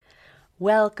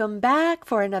Welcome back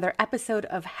for another episode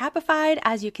of Happified.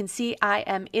 As you can see, I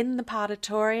am in the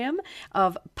Podatorium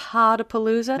of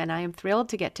Podapalooza, and I am thrilled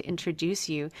to get to introduce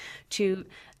you to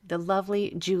the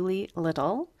lovely Julie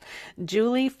Little.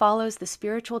 Julie follows the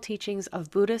spiritual teachings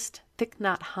of Buddhist Thich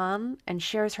Nhat Hanh and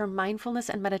shares her mindfulness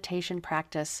and meditation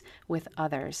practice with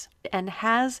others, and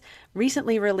has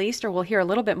recently released, or we'll hear a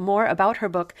little bit more about her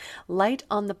book, Light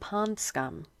on the Pond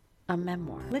Scum, a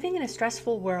memoir. Living in a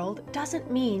stressful world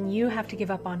doesn't mean you have to give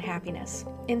up on happiness.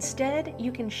 Instead,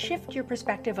 you can shift your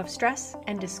perspective of stress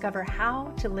and discover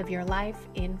how to live your life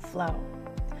in flow.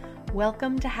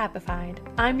 Welcome to Happified.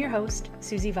 I'm your host,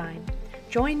 Susie Vine.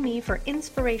 Join me for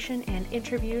inspiration and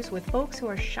interviews with folks who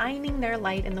are shining their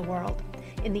light in the world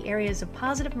in the areas of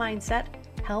positive mindset,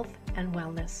 health, and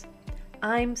wellness.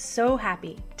 I'm so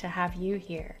happy to have you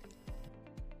here.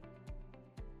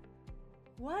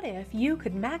 What if you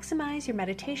could maximize your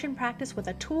meditation practice with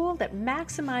a tool that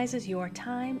maximizes your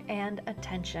time and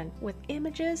attention with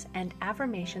images and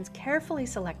affirmations carefully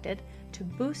selected to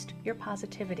boost your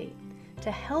positivity,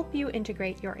 to help you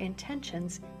integrate your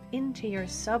intentions into your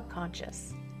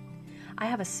subconscious? I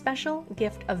have a special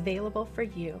gift available for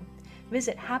you.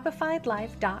 Visit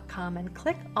happifiedlife.com and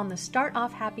click on the Start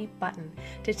Off Happy button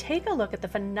to take a look at the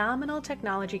phenomenal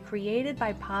technology created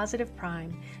by Positive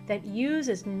Prime that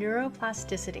uses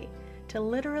neuroplasticity to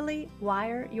literally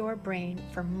wire your brain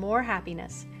for more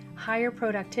happiness, higher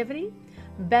productivity,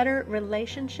 better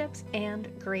relationships,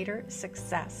 and greater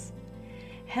success.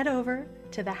 Head over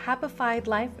to the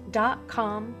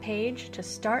happifiedlife.com page to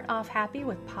start off happy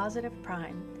with Positive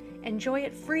Prime. Enjoy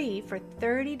it free for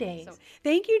 30 days.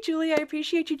 Thank you, Julie. I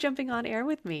appreciate you jumping on air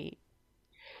with me.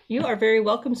 You are very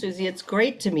welcome, Susie. It's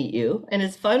great to meet you, and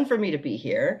it's fun for me to be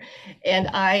here. And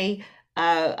I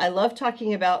love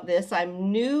talking about this.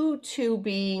 I'm new to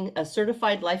being a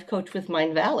certified life coach with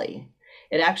Mind Valley.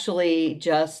 It actually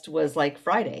just was like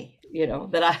Friday,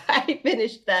 that I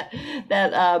finished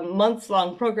that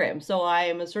months-long program. So I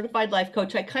am a certified life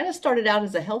coach. I kind of started out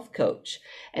as a health coach,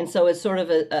 and so it's sort of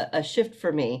a shift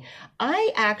for me.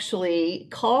 I actually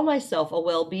call myself a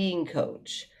well-being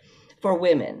coach for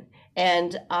women,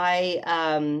 and I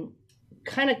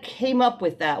kind of came up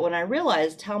with that when I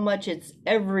realized how much it's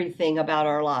everything about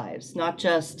our lives, not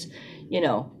just,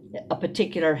 a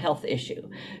particular health issue.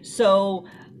 So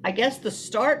I guess the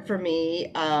start for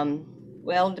me,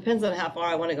 well, it depends on how far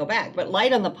I want to go back. But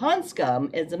Light on the Pond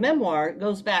Scum is a memoir,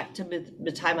 goes back to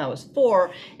the time I was 4,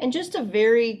 and just a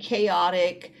very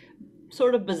chaotic,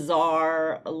 sort of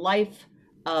bizarre life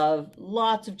of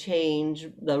lots of change,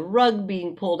 the rug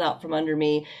being pulled out from under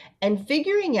me, and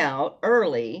figuring out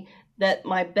early that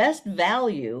my best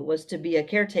value was to be a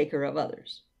caretaker of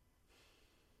others.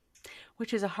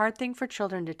 Which is a hard thing for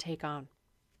children to take on.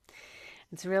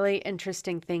 It's a really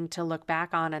interesting thing to look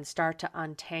back on and start to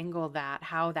untangle that,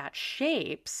 how that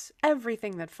shapes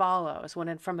everything that follows.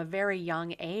 When from a very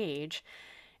young age,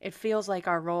 it feels like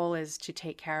our role is to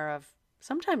take care of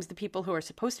sometimes the people who are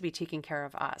supposed to be taking care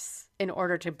of us in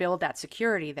order to build that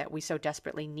security that we so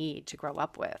desperately need to grow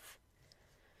up with.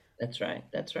 That's right.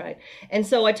 That's right. And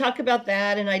so I talk about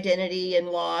that and identity and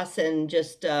loss and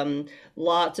just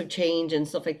lots of change and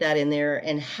stuff like that in there,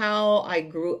 and how I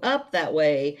grew up that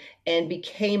way and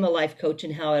became a life coach,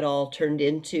 and how it all turned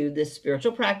into this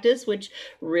spiritual practice, which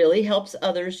really helps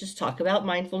others just talk about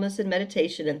mindfulness and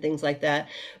meditation and things like that.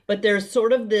 But there's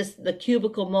sort of the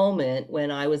cubicle moment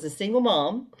when I was a single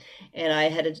mom and I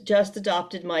had just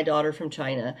adopted my daughter from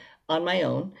China on my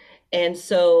own. And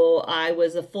so I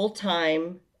was a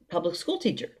full-time public school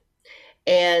teacher.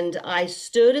 And I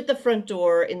stood at the front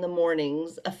door in the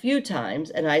mornings a few times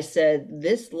and I said,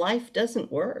 this life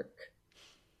doesn't work.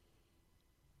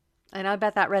 And I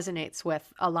bet that resonates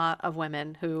with a lot of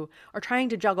women who are trying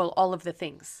to juggle all of the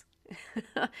things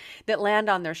that land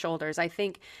on their shoulders. I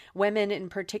think women in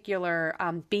particular,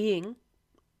 being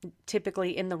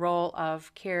typically in the role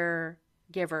of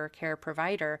caregiver, care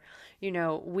provider,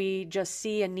 we just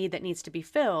see a need that needs to be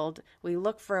filled. We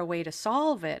look for a way to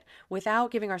solve it without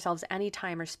giving ourselves any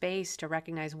time or space to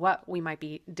recognize what we might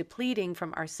be depleting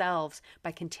from ourselves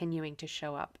by continuing to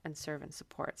show up and serve and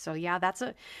support. So yeah,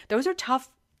 those are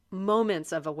tough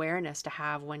moments of awareness to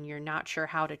have when you're not sure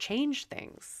how to change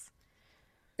things.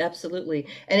 Absolutely.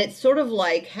 And it's sort of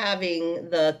like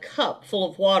having the cup full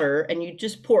of water and you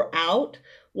just pour out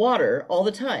water all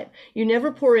the time. You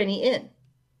never pour any in.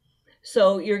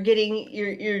 So you're getting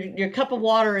your cup of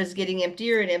water is getting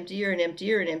emptier and emptier and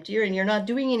emptier and emptier, and you're not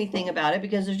doing anything about it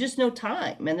because there's just no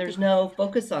time and there's no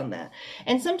focus on that.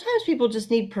 And sometimes people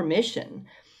just need permission.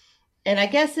 And I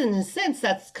guess in a sense,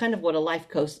 that's kind of what a life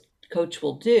coach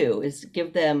will do, is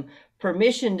give them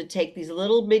permission to take these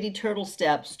little bitty turtle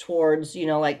steps towards,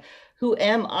 like, who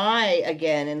am I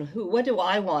again, and what do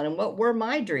I want, and what were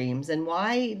my dreams, and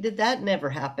why did that never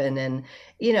happen? And,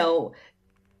 you know,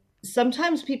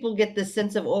 sometimes people get this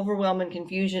sense of overwhelm and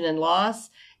confusion and loss,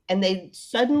 and they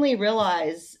suddenly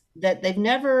realize that they've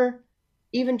never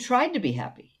even tried to be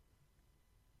happy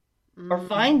or Mm.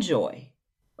 find joy.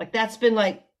 Like that's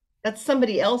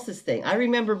somebody else's thing. I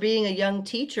remember being a young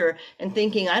teacher and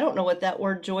thinking, I don't know what that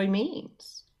word joy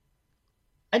means.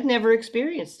 I'd never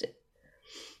experienced it.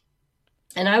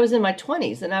 And I was in my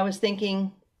 20s and I was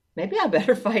thinking, maybe I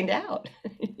better find out.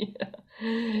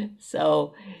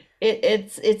 So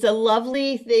it's a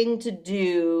lovely thing to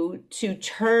do, to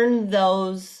turn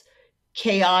those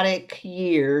chaotic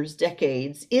years,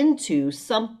 decades, into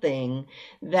something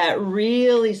that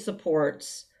really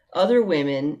supports other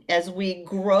women as we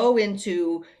grow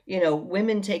into,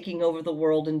 women taking over the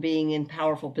world and being in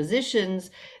powerful positions.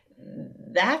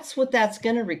 That's what that's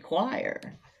going to require.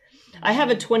 I have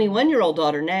a Mhm. 21-year-old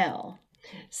daughter now.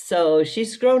 So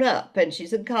she's grown up and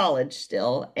she's in college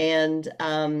still. And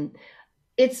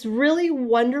it's really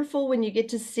wonderful when you get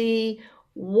to see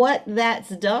what that's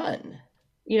done.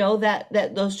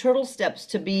 That those turtle steps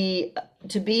to be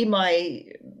my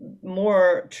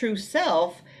more true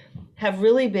self have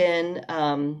really been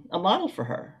a model for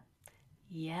her.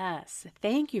 Yes,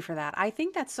 thank you for that. I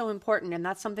think that's so important. And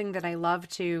that's something that I love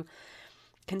to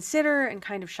consider and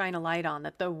kind of shine a light on,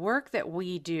 that the work that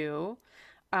we do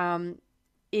um,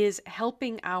 is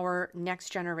helping our next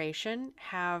generation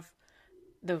have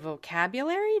the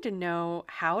vocabulary to know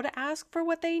how to ask for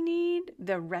what they need,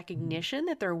 the recognition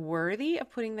that they're worthy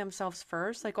of putting themselves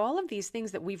first, like all of these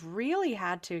things that we've really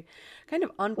had to kind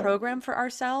of unprogram for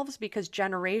ourselves because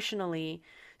generationally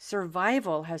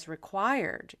survival has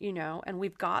required, and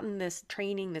we've gotten this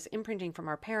training, this imprinting from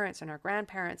our parents and our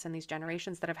grandparents and these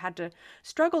generations that have had to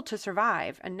struggle to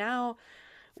survive. And now,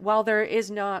 while there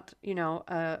is not,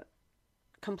 a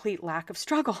complete lack of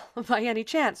struggle by any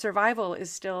chance. Survival is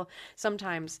still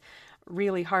sometimes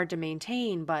really hard to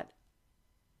maintain, but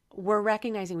we're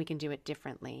recognizing we can do it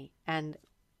differently. And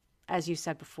as you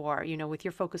said before, with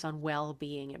your focus on well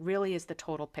being, it really is the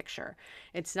total picture.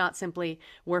 It's not simply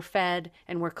we're fed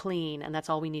and we're clean and that's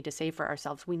all we need to say for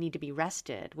ourselves. We need to be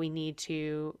rested. We need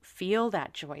to feel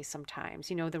that joy sometimes.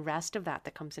 The rest of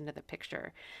that comes into the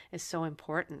picture is so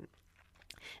important.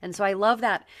 And so I love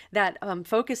that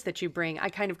focus that you bring. I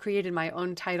kind of created my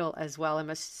own title as well. I'm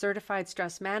a certified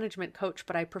stress management coach,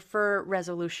 but I prefer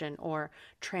resolution or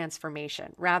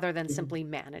transformation rather than simply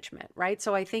management, right?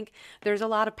 So I think there's a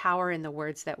lot of power in the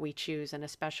words that we choose, and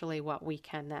especially what we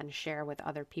can then share with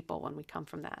other people when we come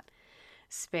from that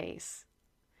space.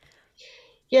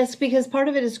 Yes, because part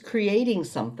of it is creating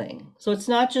something. So it's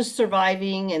not just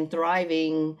surviving and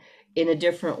thriving in a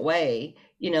different way.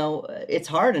 It's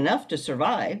hard enough to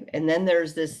survive. And then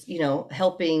there's this,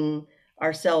 helping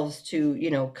ourselves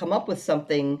to, come up with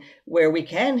something where we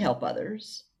can help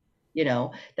others.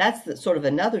 That's sort of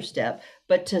another step.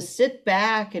 But to sit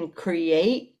back and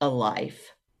create a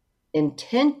life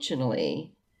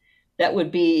intentionally that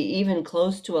would be even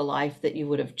close to a life that you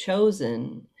would have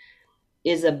chosen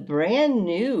is a brand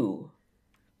new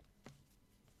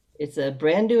it's a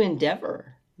brand new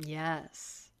endeavor.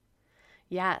 Yes.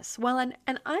 Yes. Well,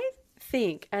 and I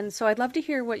think, and so I'd love to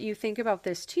hear what you think about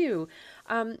this too.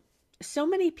 Um, so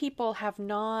many people have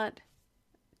not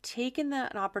taken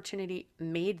that opportunity,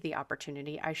 made the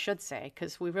opportunity, I should say,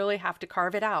 because we really have to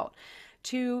carve it out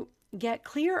to get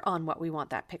clear on what we want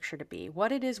that picture to be,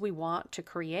 what it is we want to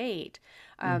create.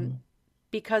 Um, Mhm.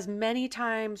 because many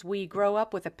times we grow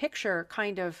up with a picture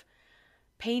kind of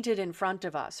painted in front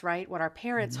of us, right? What our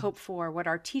parents Mhm. hope for, what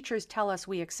our teachers tell us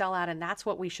we excel at, and that's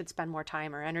what we should spend more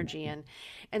time or energy in.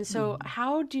 And so, Mhm.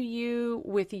 how do you,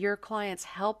 with your clients,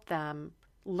 help them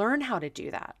learn how to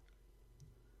do that?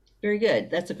 Very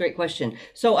good. That's a great question.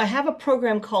 So I have a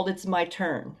program called It's My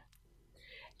Turn.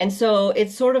 And so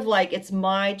it's sort of like it's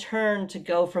my turn to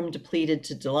go from depleted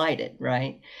to delighted,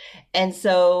 right? And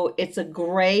so it's a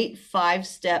great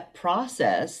 5-step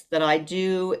process that I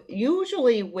do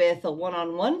usually with a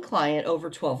one-on-one client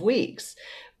over 12 weeks.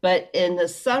 But in the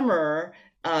summer,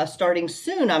 starting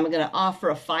soon, I'm going to offer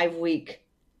a 5-week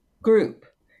group.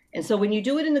 And so when you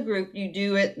do it in the group, you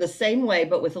do it the same way,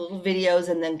 but with little videos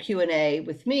and then Q&A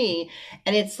with me.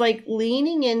 And it's like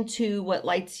leaning into what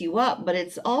lights you up, but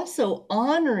it's also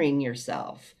honoring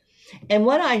yourself. And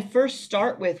what I first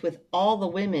start with all the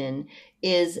women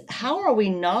is, how are we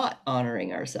not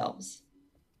honoring ourselves?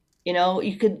 You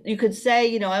could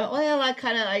say, well,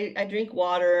 I drink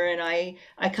water and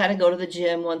I kind of go to the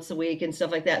gym once a week and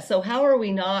stuff like that. So how are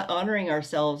we not honoring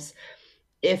ourselves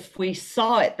if we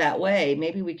saw it that way,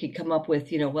 maybe we could come up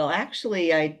with, well,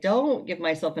 actually, I don't give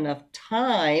myself enough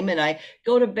time and I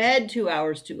go to bed 2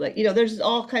 hours too late. There's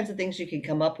all kinds of things you can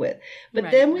come up with. But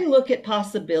Right. then we look at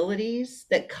possibilities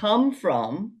that come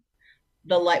from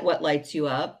the light, what lights you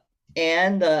up,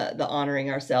 and the honoring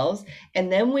ourselves.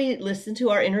 And then we listen to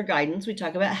our inner guidance. We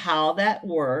talk about how that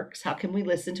works. How can we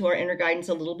listen to our inner guidance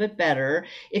a little bit better?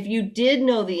 If you did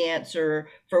know the answer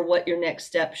for what your next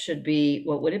step should be,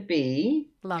 what would it be?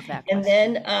 Love that And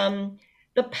then question.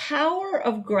 the power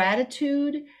of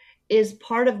gratitude is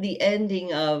part of the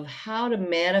ending of how to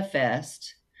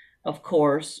manifest, of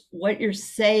course, what you're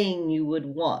saying you would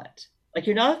want. Like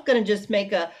you're not going to just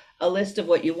make a list of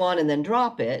what you want and then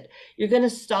drop it. You're going to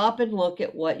stop and look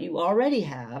at what you already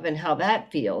have and how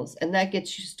that feels. And that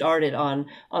gets you started on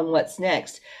what's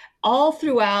next. All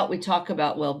throughout, we talk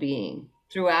about well-being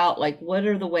throughout, like what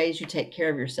are the ways you take care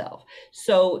of yourself.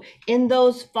 So in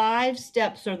those 5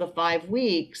 steps or the 5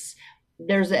 weeks,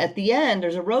 at the end,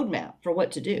 there's a roadmap for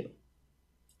what to do.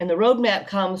 And the roadmap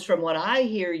comes from what I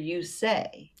hear you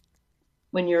say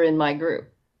when you're in my group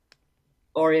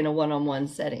or in a one-on-one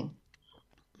setting.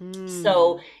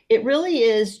 So Mm, it really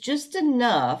is just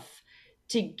enough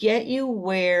to get you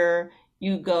where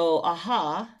you go,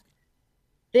 aha,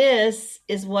 this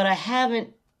is what I haven't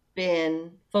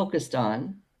been focused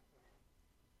on.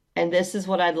 And this is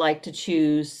what I'd like to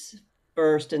choose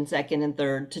first and second and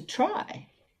third to try.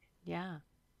 yeah.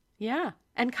 Yeah.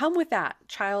 And come with that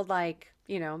childlike,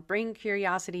 bring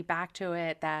curiosity back to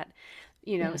it, that,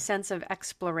 Yeah. sense of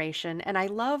exploration. And I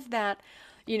love that,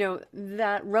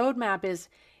 that roadmap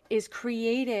is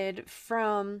created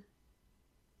from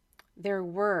their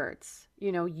words.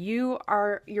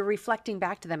 You're reflecting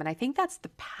back to them. And I think that's the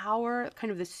power,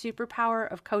 kind of the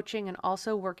superpower of coaching and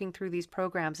also working through these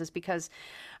programs, is because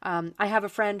I have a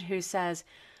friend who says,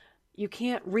 you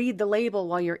can't read the label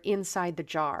while you're inside the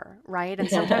jar, right? And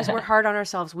sometimes we're hard on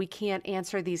ourselves. We can't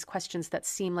answer these questions that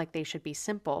seem like they should be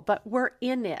simple, but we're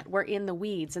in it. We're in the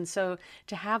weeds. And so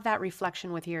to have that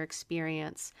reflection with your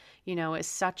experience, is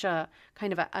such a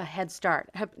kind of a head start.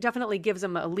 Definitely gives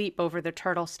them a leap over the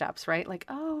turtle steps, right? Like,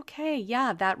 oh, okay,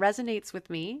 yeah, that resonates with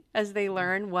me as they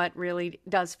learn what really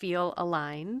does feel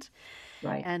aligned.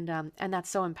 Right. And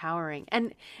that's so empowering.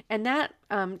 And that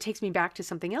takes me back to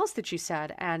something else that you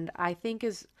said, and I think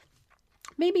is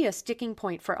maybe a sticking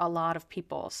point for a lot of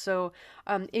people. So,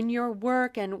 in your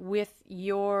work and with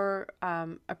your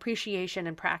appreciation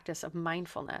and practice of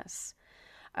mindfulness,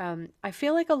 I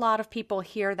feel like a lot of people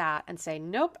hear that and say,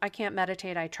 "Nope, I can't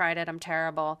meditate. I tried it. I'm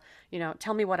terrible.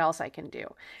 Tell me what else I can do."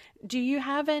 Do you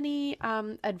have any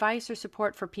advice or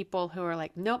support for people who are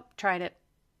like, "Nope, tried it.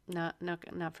 No, no,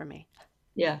 not for me."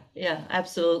 Yeah, yeah,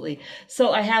 absolutely.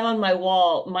 So I have on my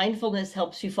wall, mindfulness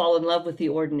helps you fall in love with the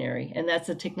ordinary. And that's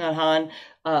a Thich Nhat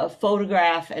Hanh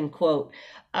photograph and quote.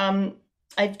 Um,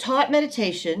 I've taught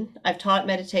meditation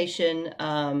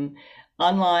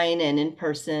online and in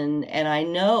person, and I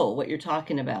know what you're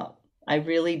talking about. I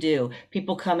really do.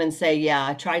 People come and say, yeah,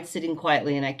 I tried sitting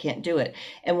quietly and I can't do it.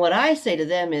 And what I say to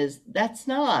them is, that's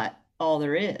not all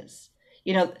there is.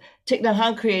 You know, Thich Nhat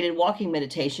Hanh created walking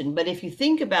meditation, but if you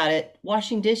think about it,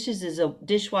 washing dishes is a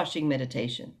dishwashing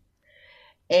meditation.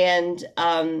 And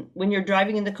when you're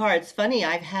driving in the car, it's funny,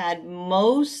 I've had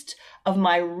most of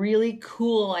my really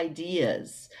cool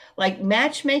ideas, like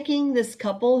matchmaking this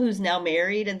couple who's now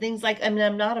married and things like, I mean,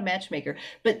 I'm not a matchmaker,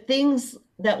 but things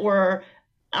that were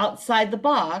outside the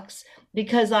box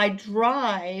because I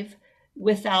drive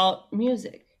without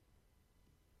music.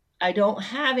 I don't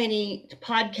have any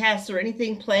podcasts or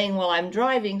anything playing while I'm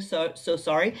driving, so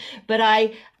sorry, but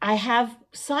I have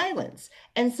silence.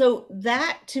 And so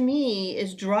that to me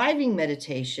is driving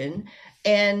meditation,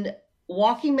 and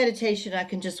walking meditation I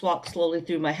can just walk slowly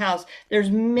through my house.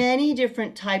 There's many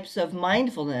different types of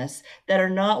mindfulness that are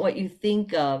not what you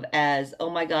think of as, oh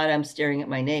my God, I'm staring at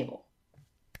my navel.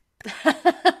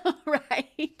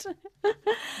 Right.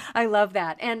 I love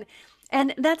that. And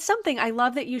that's something I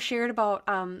love that you shared about,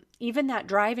 even that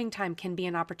driving time can be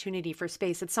an opportunity for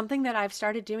space. It's something that I've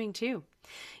started doing too.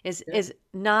 Yeah. Is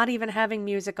not even having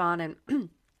music on, and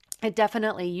it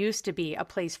definitely used to be a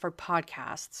place for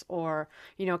podcasts or,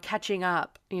 catching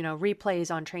up, replays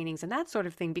on trainings and that sort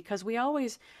of thing, because we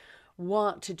always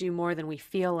want to do more than we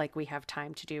feel like we have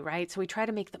time to do, right? So we try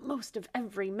to make the most of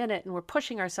every minute and we're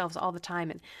pushing ourselves all the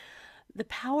time. And the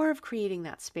power of creating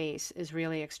that space is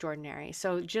really extraordinary.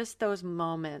 So just those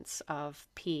moments of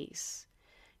peace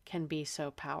can be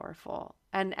so powerful.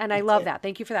 And I That's love it. that.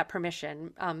 Thank you for that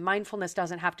permission. Mindfulness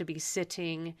doesn't have to be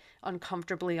sitting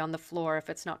uncomfortably on the floor if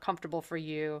it's not comfortable for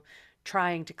you,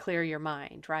 trying to clear your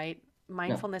mind, right?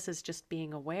 No. mindfulness is just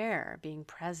being aware, being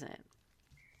present.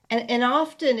 And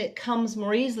often it comes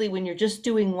more easily when you're just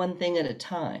doing one thing at a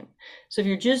time. So if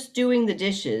you're just doing the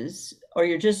dishes or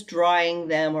you're just drying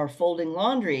them or folding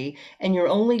laundry and you're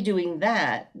only doing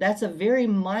that, that's a very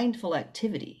mindful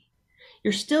activity.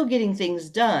 You're still getting things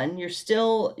done. You're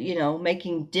still,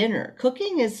 making dinner.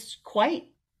 Cooking is quite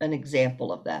an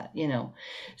example of that,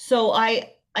 So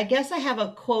I guess I have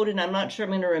a quote and I'm not sure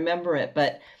I'm going to remember it,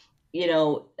 but you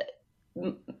know,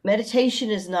 meditation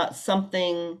is not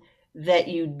something that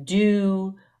you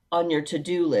do on your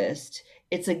to-do list.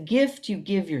 It's a gift you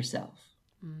give yourself.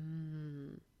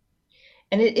 Mm,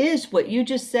 And it is what you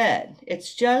just said.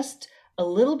 It's just a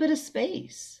little bit of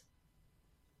space.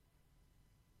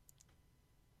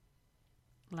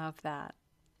 love that.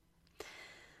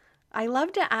 I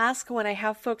love to ask when I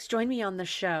have folks join me on the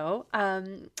show,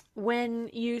 when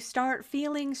you start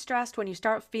feeling stressed, when you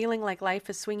start feeling like life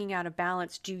is swinging out of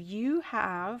balance, do you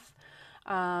have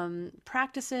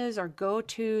practices or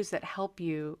go-tos that help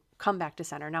you come back to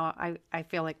center? Now, I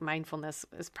feel like mindfulness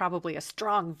is probably a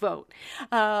strong vote.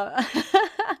 Uh,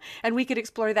 and we could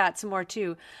explore that some more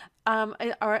too.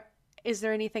 Or is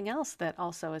there anything else that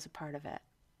also is a part of it?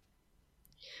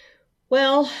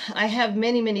 Well, I have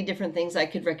many, many different things I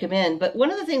could recommend, but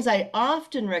one of the things I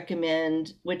often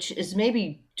recommend, which is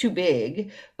maybe too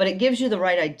big, but it gives you the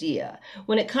right idea.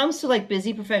 When it comes to like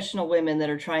busy professional women that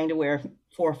are trying to wear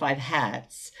 4 or 5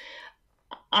 hats,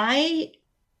 I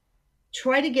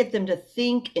try to get them to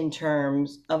think in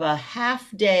terms of a half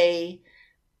day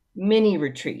mini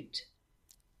retreat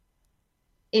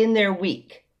in their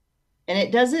week. And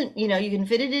it doesn't, you can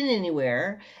fit it in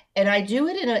anywhere. And I do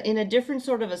it in a different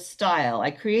sort of a style.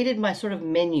 I created my sort of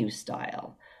menu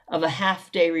style of a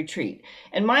half day retreat.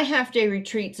 And my half day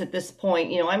retreats at this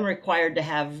point, I'm required to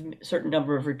have a certain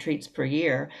number of retreats per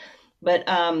year. But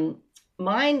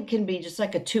mine can be just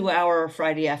like a 2 hour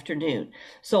Friday afternoon.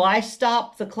 So I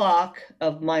stop the clock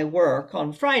of my work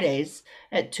on Fridays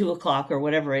at 2 o'clock or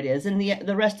whatever it is, and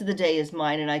the rest of the day is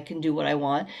mine, and I can do what I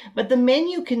want. But the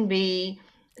menu can be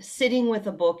sitting with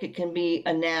a book, it can be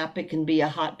a nap, it can be a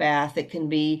hot bath, it can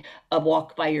be a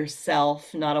walk by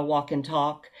yourself, not a walk and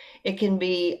talk. It can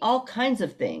be all kinds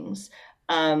of things.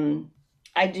 Um,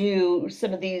 I do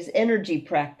some of these energy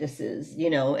practices,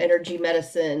 energy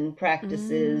medicine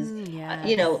practices,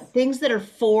 Yes. things that are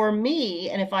for me.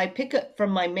 And if I pick up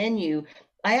from my menu,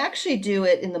 I actually do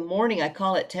it in the morning. I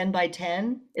call it 10 by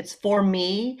 10. It's for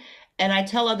me. And I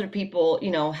tell other people,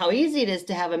 how easy it is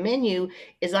to have a menu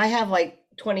is I have like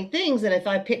 20 things. And if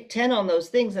I pick 10 on those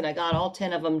things and I got all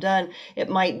 10 of them done, it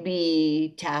might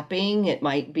be tapping, it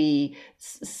might be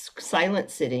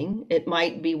silent sitting, it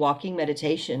might be walking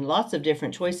meditation, lots of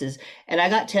different choices. And I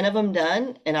got 10 of them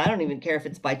done. And I don't even care if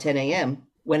it's by 10 a.m.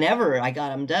 Whenever I got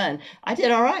them done, I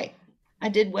did all right. I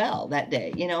did well that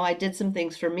day. I did some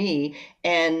things for me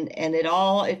and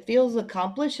it feels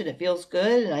accomplished and it feels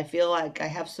good and I feel like I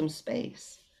have some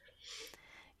space.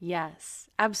 Yes,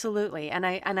 absolutely. And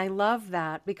I love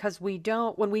that because we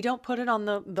don't when we don't put it on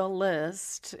the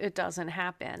list, it doesn't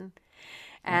happen.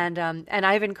 Yeah. And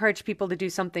I've encouraged people to do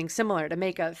something similar, to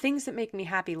make a things that make me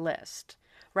happy list,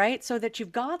 right? So that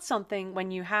you've got something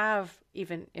when you have,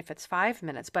 even if it's 5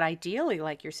 minutes, but ideally,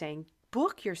 like you're saying,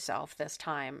 book yourself this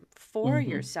time for Hmm.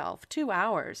 yourself, 2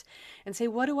 hours, and say,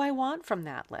 what do I want from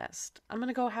that list? I'm going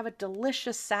to go have a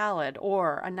delicious salad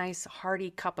or a nice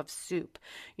hearty cup of soup.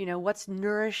 What's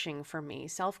nourishing for me?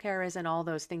 Self care isn't all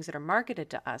those things that are marketed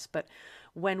to us, but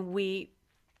when we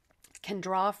can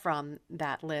draw from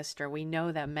that list or we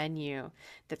know the menu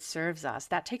that serves us,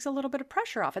 that takes a little bit of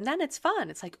pressure off. And then it's fun.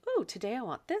 It's like, oh, today I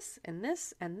want this, and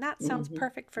that sounds Hmm.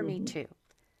 perfect for me Hmm. too,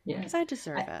 Yeah. because I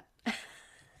deserve I, it.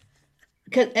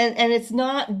 and it's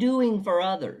not doing for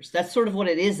others. That's sort of what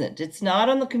it isn't. It's not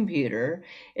on the computer.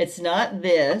 It's not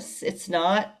this. It's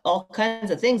not all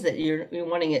kinds of things that you're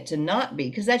wanting it to not be,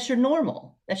 because that's your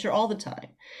normal. That's your all the time.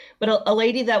 But a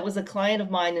lady that was a client of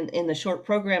mine in the short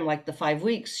program, like the 5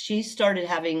 weeks, she started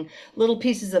having little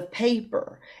pieces of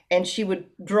paper and she would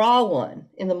draw one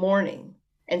in the morning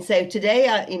and say, today,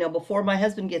 before my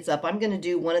husband gets up, I'm going to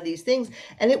do one of these things.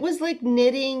 And it was like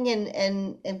knitting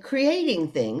and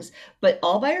creating things, but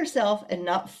all by herself and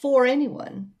not for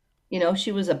anyone.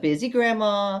 She was a busy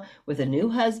grandma with a new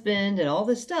husband and all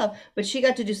this stuff, but she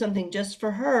got to do something just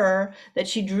for her that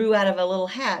she drew out of a little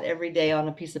hat every day on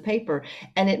a piece of paper.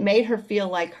 And it made her feel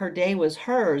like her day was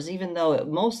hers, even though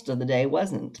most of the day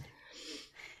wasn't.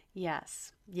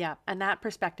 Yes. Yeah. And that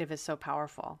perspective is so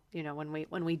powerful.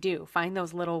 When we do find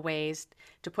those little ways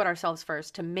to put ourselves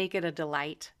first, to make it a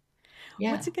delight.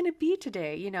 Yeah. What's it going to be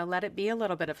today? Let it be a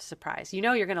little bit of a surprise.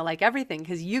 You're going to like everything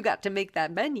because you got to make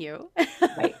that menu.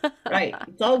 Right. Right.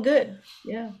 It's all good.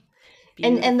 Yeah.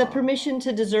 And the Beautiful. permission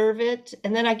to deserve it.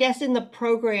 And then I guess in the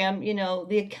program,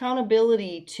 the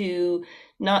accountability to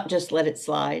not just let it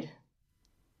slide,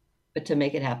 but to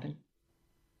make it happen.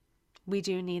 We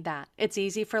do need that. It's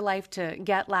easy for life to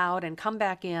get loud and come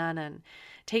back in and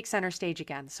take center stage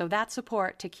again. So that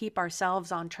support to keep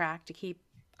ourselves on track, to keep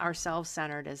ourselves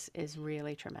centered is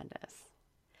really tremendous.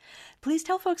 Please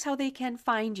tell folks how they can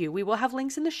find you. We will have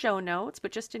links in the show notes,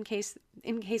 but just in case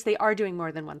they are doing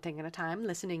more than one thing at a time,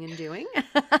 listening and doing.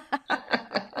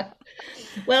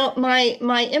 Well,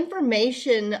 my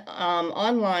information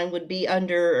online would be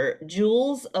under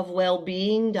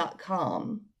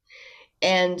jewelsofwellbeing.com.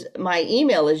 And my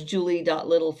email is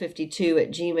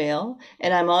julie.little52@gmail.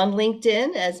 And I'm on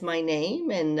LinkedIn as my name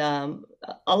and a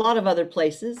lot of other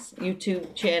places,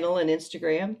 YouTube channel and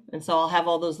Instagram. And so I'll have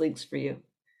all those links for you.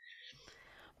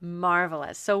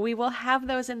 Marvelous. So we will have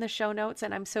those in the show notes,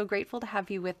 and I'm so grateful to have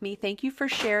you with me. Thank you for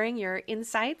sharing your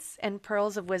insights and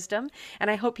pearls of wisdom. And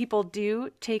I hope people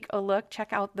do take a look,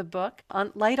 check out the book,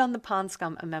 Light on the Pond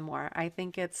Scum, a memoir. I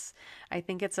think it's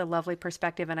a lovely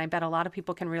perspective, and I bet a lot of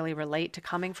people can really relate to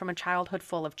coming from a childhood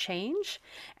full of change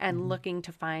and looking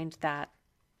to find that,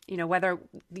 whether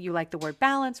you like the word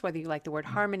balance, whether you like the word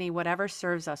harmony, whatever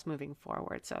serves us moving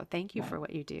forward. So thank you for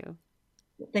what you do.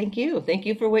 Thank you. Thank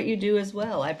you for what you do as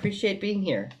well. I appreciate being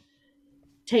here.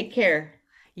 Take care.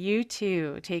 You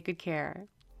too. Take good care.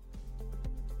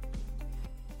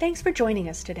 Thanks for joining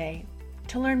us today.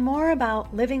 To learn more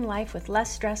about living life with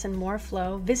less stress and more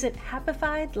flow, visit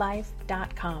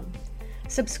happifiedlife.com.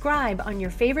 Subscribe on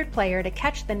your favorite player to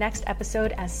catch the next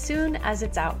episode as soon as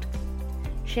it's out.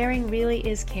 Sharing really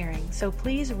is caring, so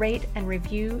please rate and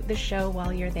review the show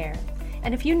while you're there.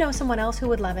 And if you know someone else who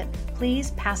would love it, please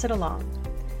pass it along.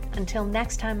 Until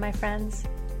next time, my friends,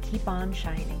 keep on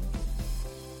shining.